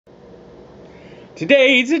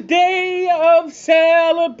Today's a day of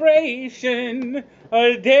celebration,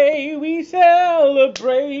 a day we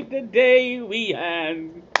celebrate the day we had.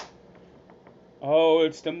 Oh,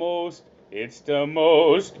 it's the most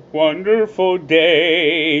wonderful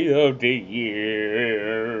day of the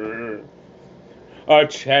year. A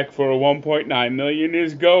check for 1.9 million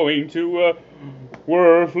is going to a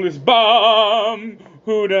worthless bum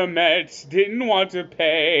who the Mets didn't want to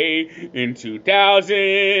pay in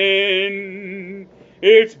 2000.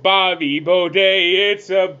 It's Bobby Boudet, it's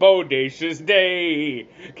a bodacious day.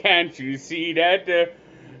 Can't you see that the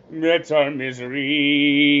Mets are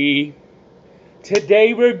misery?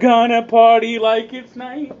 Today we're gonna party like it's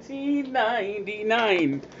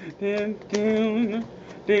 1999.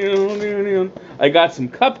 I got some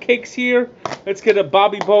cupcakes here. Let's get a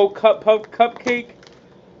Bobby Bo cupcake.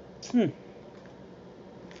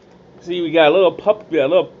 See, we got a little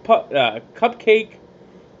cupcake.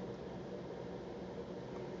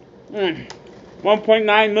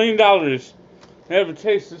 $1.9 million. Never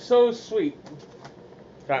tasted so sweet.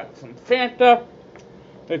 Got some Fanta.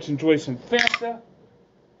 Let's enjoy some Fanta.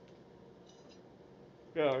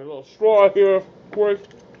 Got a little straw here, of course.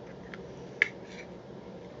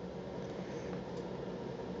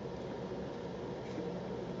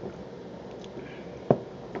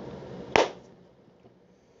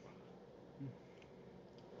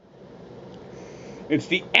 It's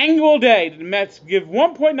the annual day that the Mets give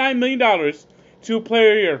 $1.9 million to a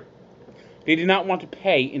player a year. They did not want to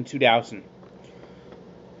pay in 2000.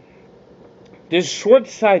 This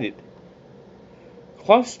short-sighted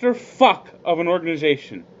clusterfuck of an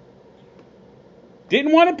organization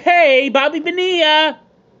didn't want to pay Bobby Bonilla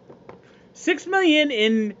 $6 million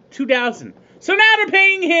in 2000. So now they're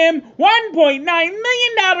paying him $1.9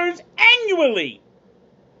 million annually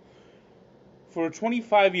for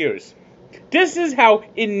 25 years. This is how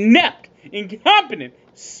inept, incompetent,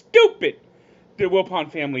 stupid the Wilpon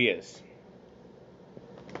family is.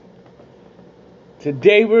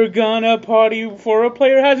 Today we're gonna party for a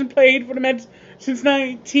player who hasn't played for the Mets since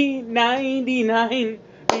 1999.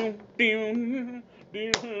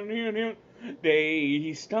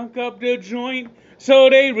 He stunk up the joint, so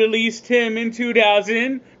they released him in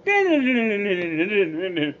 2000.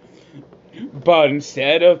 But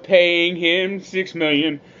instead of paying him $6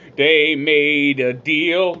 million, they made a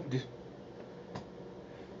deal.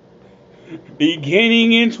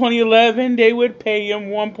 Beginning in 2011, they would pay him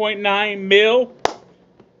 $1.9 million.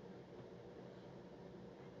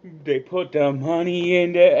 They put the money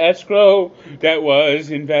into escrow that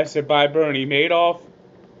was invested by Bernie Madoff.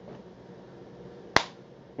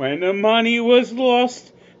 When the money was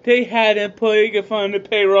lost, they had to fund the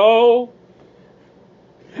payroll.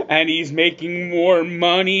 And he's making more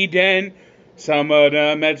money than some of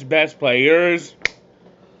the Mets' best players.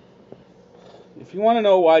 If you want to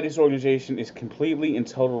know why this organization is completely and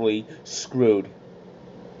totally screwed,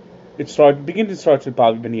 it starts with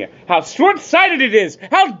Bobby Bonilla. How short-sighted it is!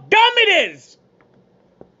 How dumb it is!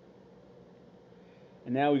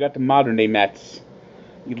 And now we got the modern-day Mets.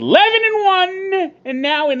 11-1, and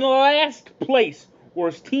now in last place.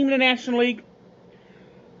 Worst team in the National League.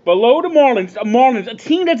 Below the Marlins, a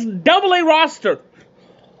team that's double-A roster.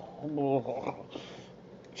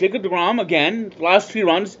 Jacob deGrom, again, last 3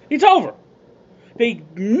 runs, it's over. They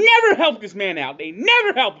never helped this man out. They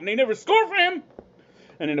never helped him. They never score for him.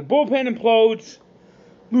 And then the bullpen implodes,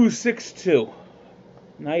 lose 6-2.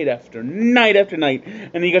 Night after night after night.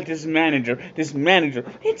 And you got this manager. It's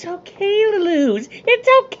okay to lose. It's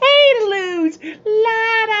okay to lose.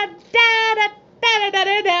 La da da da da da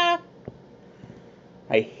da da.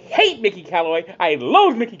 I hate Mickey Callaway. I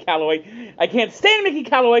loathe Mickey Callaway. I can't stand Mickey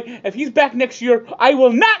Callaway. If he's back next year, I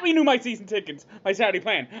will not renew my season tickets, my Saturday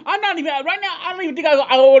plan. I'm not even, right now, I don't even think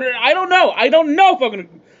I'll order, I don't know if I'm going to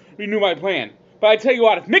renew my plan. But I tell you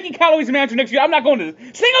what, if Mickey Callaway's the manager next year, I'm not going to a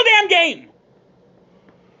single damn game.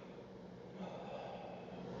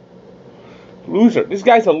 Loser. This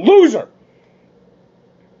guy's a loser.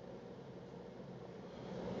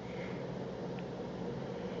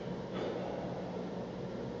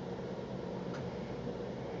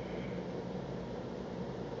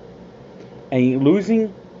 And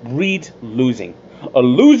losing breeds losing. A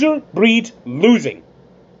loser breeds losing.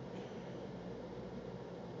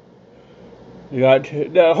 You got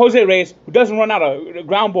Jose Reyes, who doesn't run out a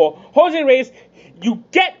ground ball. Jose Reyes, you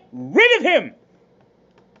get rid of him.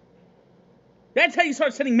 That's how you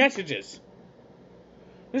start sending messages.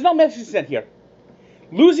 There's no message sent here.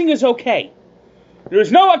 Losing is okay.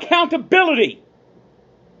 There's no accountability.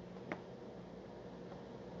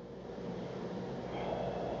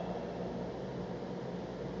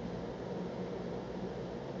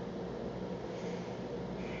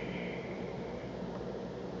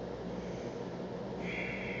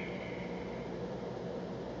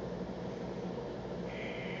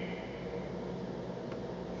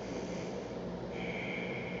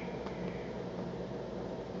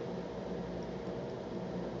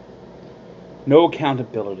 No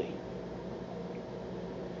accountability.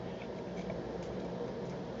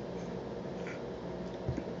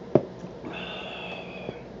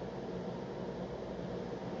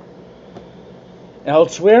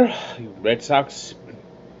 Elsewhere, Red Sox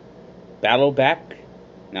battle back.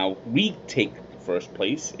 Now retake first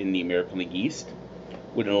place in the American League East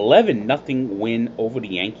with an 11-0 win over the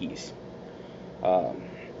Yankees.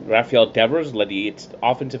 Rafael Devers led the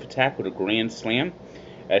offensive attack with a grand slam.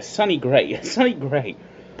 Sonny Gray. If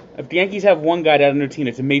the Yankees have one guy out on their team,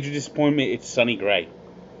 it's a major disappointment. It's Sonny Gray.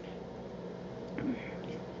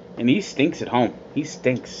 And he stinks at home. He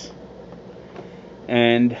stinks.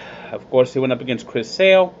 And, of course, they went up against Chris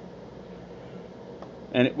Sale.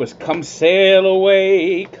 And it was come sail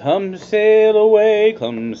away, come sail away,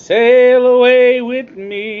 come sail away with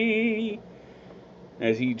me.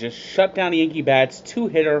 As he just shut down the Yankee bats,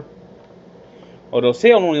 2-hitter. Although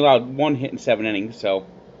Sale only allowed 1 hit in 7 innings, so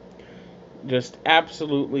just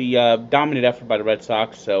absolutely dominant effort by the Red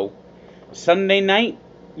Sox. So Sunday night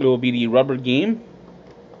it will be the rubber game.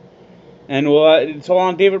 And it's all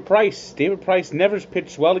on David Price. David Price never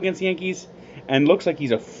pitched well against the Yankees and looks like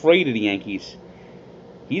he's afraid of the Yankees.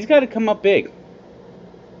 He's got to come up big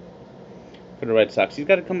for the Red Sox. He's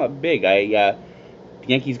got to come up big. The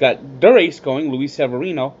Yankees got their ace going, Luis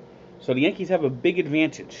Severino, so the Yankees have a big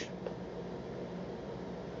advantage.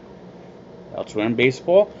 Elsewhere in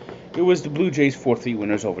baseball, it was the Blue Jays 4-3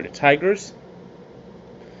 winners over the Tigers.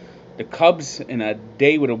 The Cubs, in a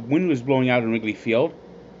day where the wind was blowing out in Wrigley Field,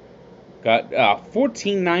 got a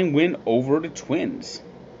 14-9 win over the Twins.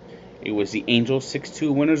 It was the Angels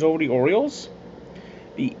 6-2 winners over the Orioles.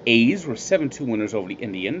 The A's were 7-2 winners over the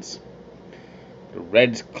Indians. The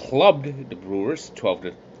Reds clubbed the Brewers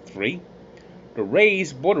 12-3. The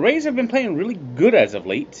Rays have been playing really good as of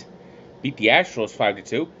late. Beat the Astros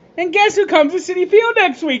 5-2. And guess who comes to Citi Field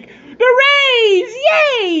next week? The Rays!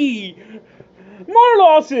 Yay! More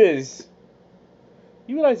losses.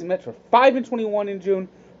 You realize the Mets were 5-21 in June?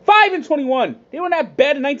 5-21. They weren't that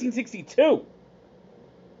bad in 1962.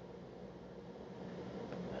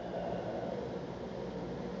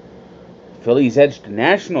 Phillies edged the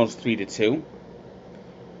Nationals 3-2.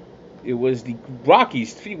 It was the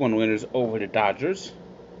Rockies 3-1 winners over the Dodgers.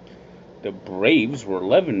 The Braves were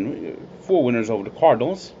 11-4 winners over the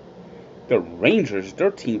Cardinals. The Rangers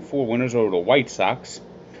 13-4 winners over the White Sox.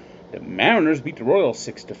 The Mariners beat the Royals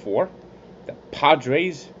 6-4. The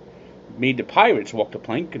Padres made the Pirates walk the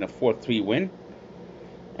plank in a 4-3 win.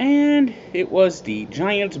 And it was the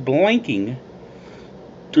Giants blanking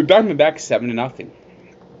the Diamondbacks 7-0.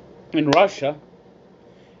 In Russia,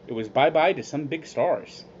 it was bye-bye to some big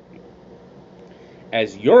stars,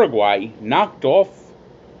 as Uruguay knocked off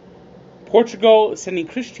Portugal, sending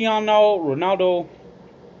Cristiano Ronaldo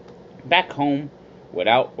back home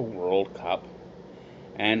without a World Cup.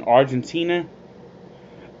 And Argentina,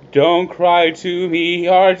 don't cry to me,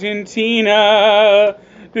 Argentina.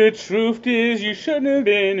 The truth is you shouldn't have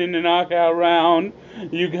been in the knockout round.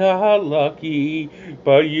 You got lucky,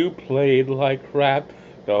 but you played like crap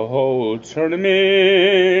the whole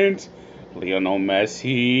tournament. Lionel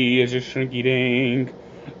Messi is a shrinky-dink.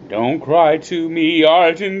 Don't cry to me,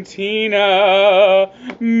 Argentina.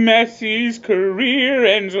 Messi's career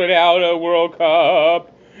ends without a World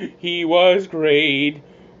Cup. He was great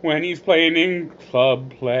when he's playing in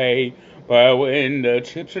club play, but when the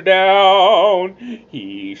chips are down,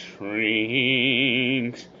 he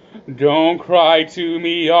shrinks. Don't cry to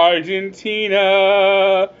me,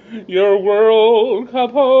 Argentina. Your World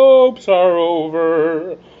Cup hopes are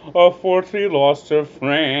over. A 4-3 loss to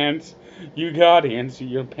France. You got into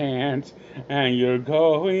your pants and you're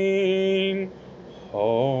going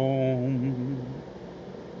home.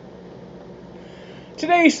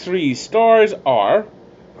 Today's 3 stars are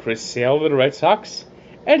Chris Sale of the Red Sox,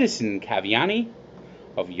 Edison Cavani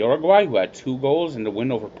of Uruguay, who had 2 goals in the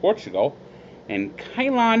win over Portugal, and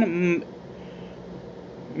Kylian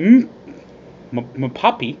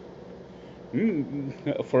Mbappé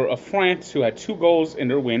for France, who had 2 goals in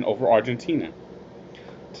their win over Argentina.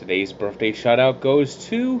 Today's birthday shout-out goes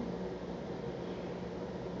to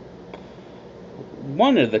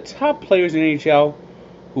one of the top players in NHL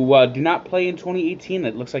who did not play in 2018.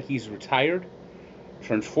 It looks like he's retired.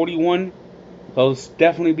 Turns 41. He'll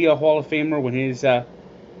definitely be a Hall of Famer when his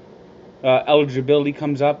eligibility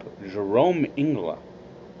comes up. Jarome Iginla.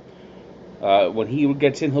 When he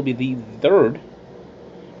gets in, he'll be the 3rd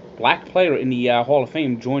black player in the Hall of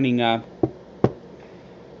Fame, joining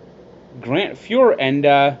Grant Fuhr and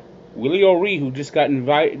Willie O'Ree, who just got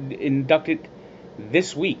inducted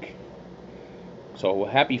this week. So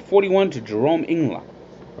happy 41 to Jarome Iginla.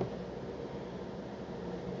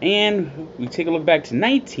 And we take a look back to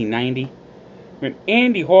 1990 when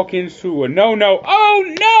Andy Hawkins threw a no-no.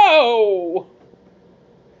 Oh, no!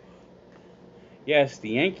 Yes, the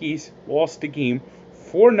Yankees lost the game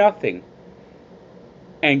 4-0,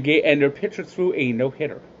 and their pitcher threw a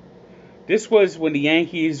no-hitter. This was when the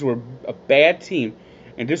Yankees were a bad team,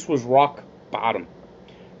 and this was rock bottom.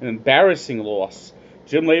 An embarrassing loss.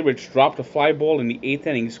 Jim Leyrich dropped a fly ball in the 8th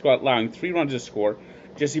inning, allowing 3 runs to score.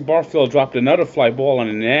 Jesse Barfield dropped another fly ball on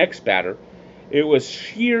the next batter. It was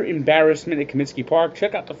sheer embarrassment at Comiskey Park.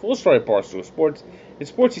 Check out the full story at Barstool Sports. It's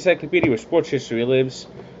Sports Encyclopedia where sports history lives.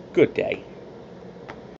 Good day.